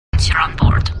once you're on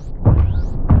board.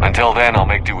 Until then, I'll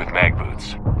make do with mag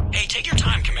boots. Hey, take your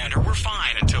time, Commander. We're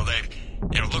fine until they,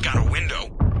 look out a window.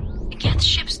 Geth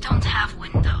ships don't have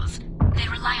windows. They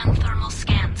rely on thermal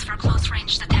scans for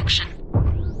close-range detection.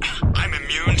 I'm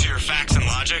immune to your facts and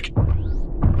logic.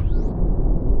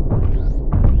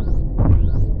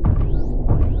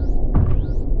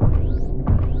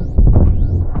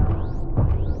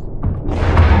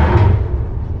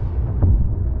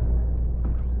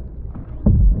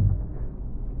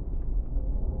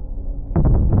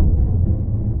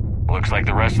 Looks like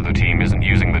the rest of the team isn't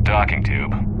using the docking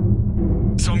tube.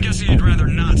 So I'm guessing you'd rather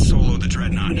not solo the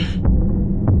Dreadnought.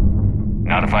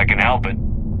 Not if I can help it.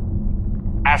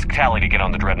 Ask Tali to get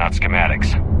on the Dreadnought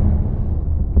schematics.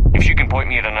 If she can point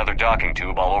me at another docking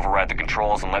tube, I'll override the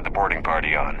controls and let the boarding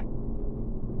party on.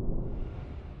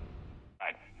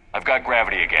 Right. I've got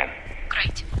gravity again.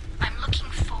 Great. I'm looking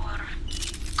for...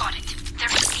 Got it. There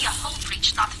should be a hull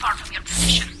breach not far from your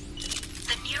position.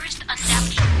 The nearest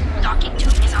undamaged docking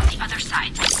tube is on the other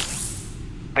side.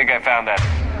 Think I found that...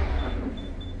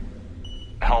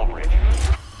 hull breach.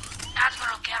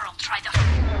 Admiral Geralt tried a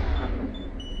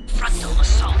frontal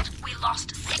assault. We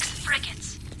lost 6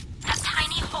 frigates. That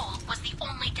tiny hole was the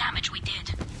only damage we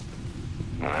did.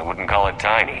 I wouldn't call it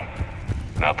tiny.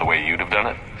 Not the way you'd have done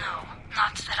it. No,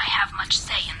 not that I have much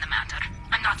say in the matter.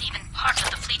 I'm not even part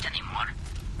of the fleet anymore.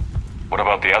 What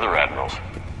about the other admirals?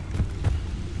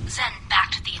 Zen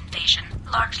backed the invasion,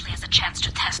 largely as a chance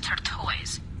to test her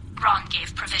toys. Ron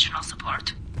gave provisional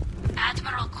support.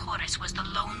 Admiral Koris was the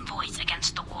lone voice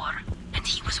against the war, and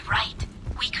he was right.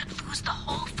 We could lose the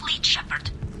whole fleet, Shepard.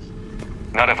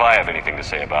 Not if I have anything to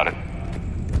say about it.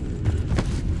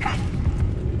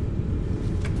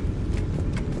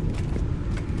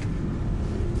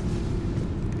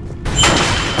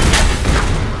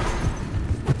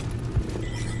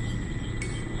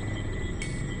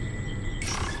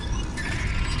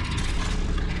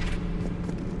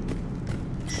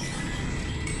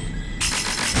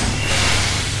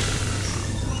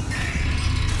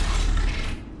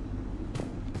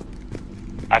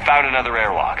 I found another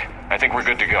airlock. I think we're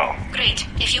good to go. Great.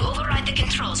 If you override the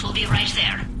controls, we'll be right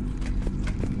there.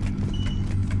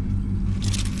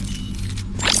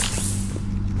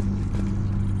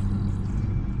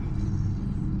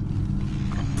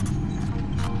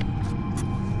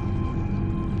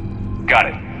 Got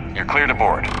it. You're clear to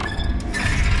board.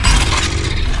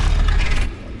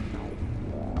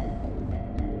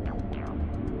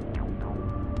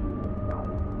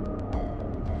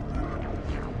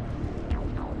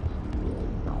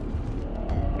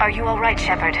 Are you all right,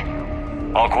 Shepard?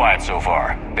 All quiet so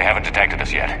far. They haven't detected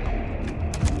us yet.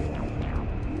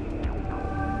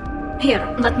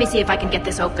 Here, let me see if I can get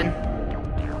this open.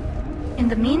 In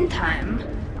the meantime,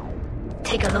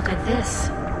 take a look at this.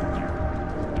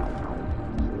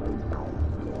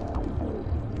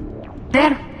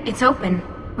 There, it's open.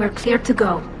 We're clear to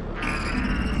go.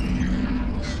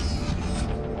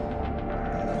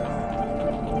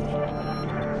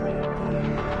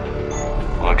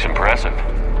 Looks impressive.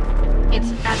 It's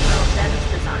Admiral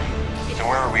Zen's design. So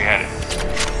where are we headed?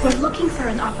 We're looking for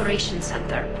an operations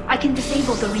center. I can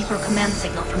disable the Reaper command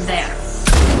signal from there.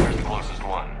 Where's the closest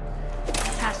one?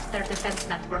 Past their defense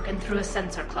network and through a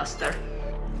sensor cluster.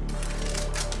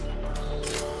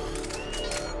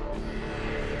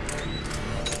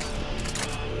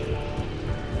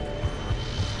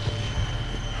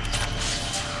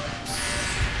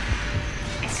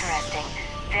 Interesting.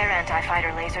 Their anti-fighter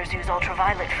lasers use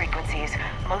ultraviolet frequencies.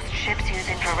 Most ships use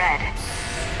infrared.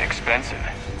 Expensive.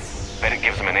 Bet it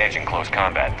gives them an edge in close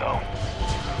combat, though.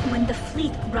 When the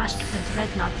fleet rushed the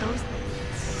Dreadnought, those...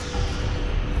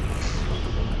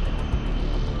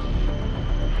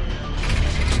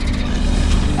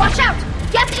 Watch out!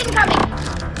 Get incoming!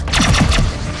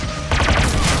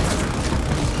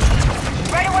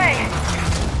 Right away!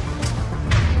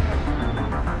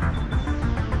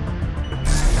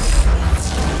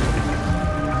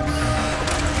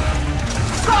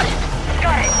 Got it!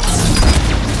 Got it!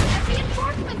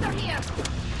 Reinforcements are here!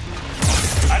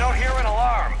 I don't hear an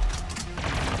alarm.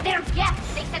 They're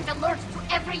Geth. They sent alerts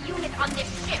to every unit on this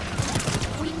ship.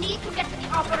 We need to get to the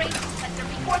operations center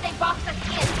before they box us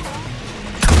in.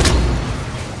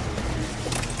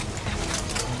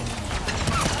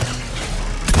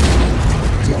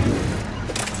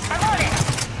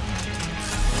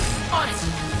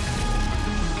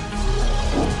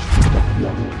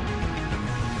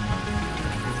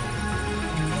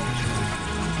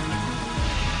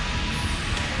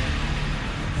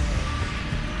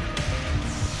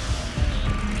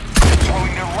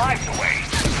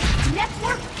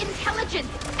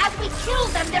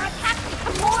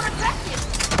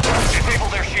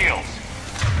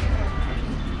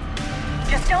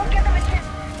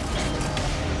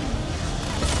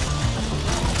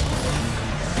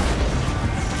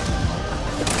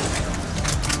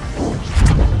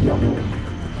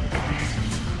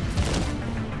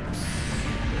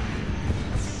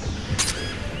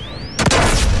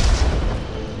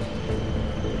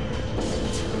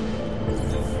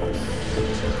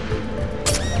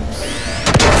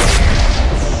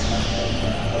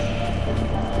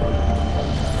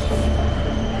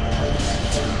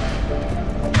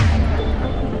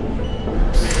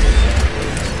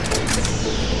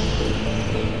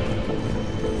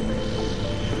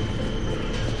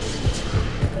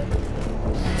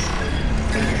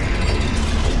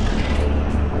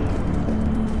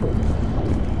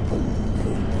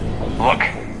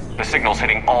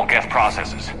 all Geth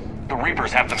processes. The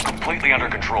Reapers have them completely under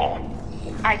control.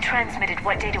 I transmitted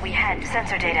what data we had,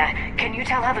 sensor data. Can you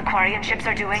tell how the Quarian ships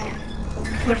are doing?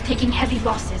 We're taking heavy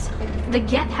losses. The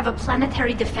Geth have a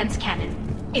planetary defense cannon.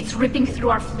 It's ripping through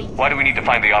our fleet. Why do we need to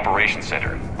find the operations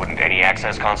center? Wouldn't any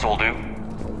access console do?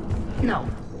 No.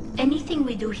 Anything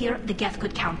we do here, the Geth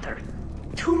could counter.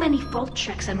 Too many fault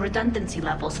checks and redundancy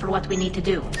levels for what we need to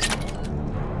do.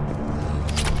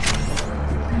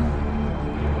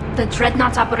 The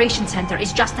Dreadnought's operations center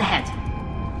is just ahead.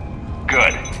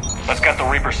 Good. Let's get the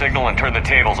Reaper signal and turn the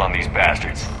tables on these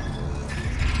bastards.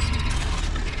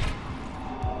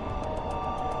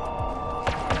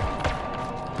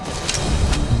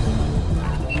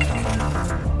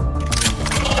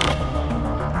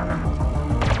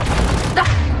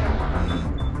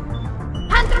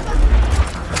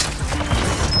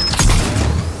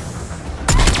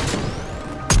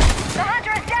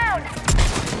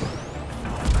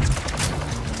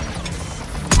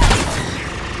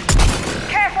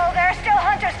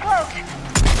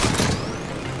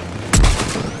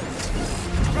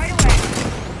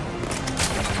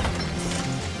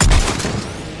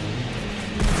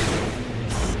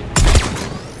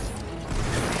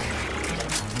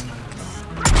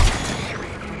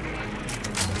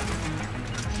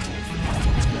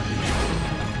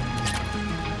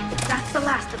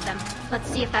 Let's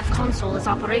see if that console is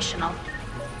operational.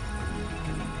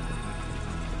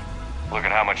 Look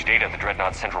at how much data the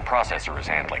Dreadnought's central processor is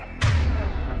handling.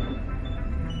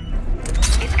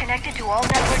 It's connected to all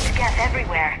networks Geth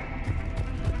everywhere.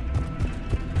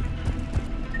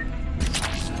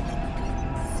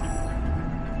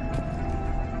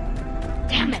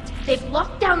 Damn it! They've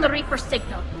locked down the Reaper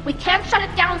signal. We can't shut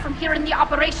it down from here in the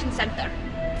operations center.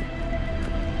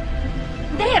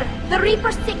 There! The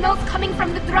Reaper signal's coming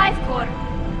from the drive core.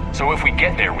 So if we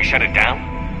get there, we shut it down?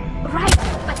 Right,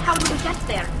 but how do we get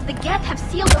there? The Geth have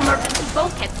sealed emergency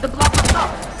bulkheads to block us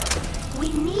off.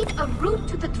 We need a route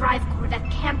to the drive core that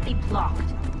can't be blocked.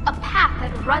 A path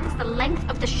that runs the length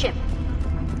of the ship.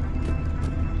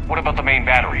 What about the main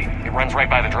battery? It runs right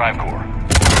by the drive core.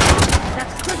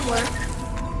 That could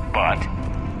work.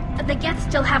 But? The Geth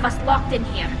still have us locked in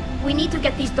here. We need to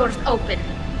get these doors open.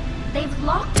 They've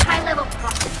locked high-level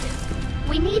processes.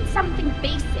 We need something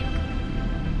basic.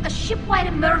 A ship-wide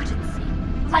emergency.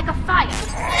 Like a fire.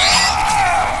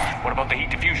 What about the heat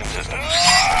diffusion system?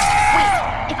 Wait,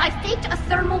 if I faked a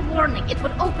thermal warning, it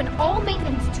would open all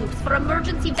maintenance tubes for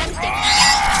emergency venting.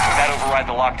 Would that override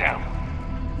the lockdown?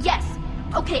 Yes.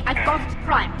 Okay, I've got it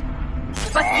primed.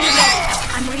 But be ready.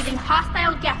 I'm reading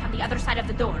hostile Geth on the other side of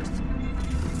the doors.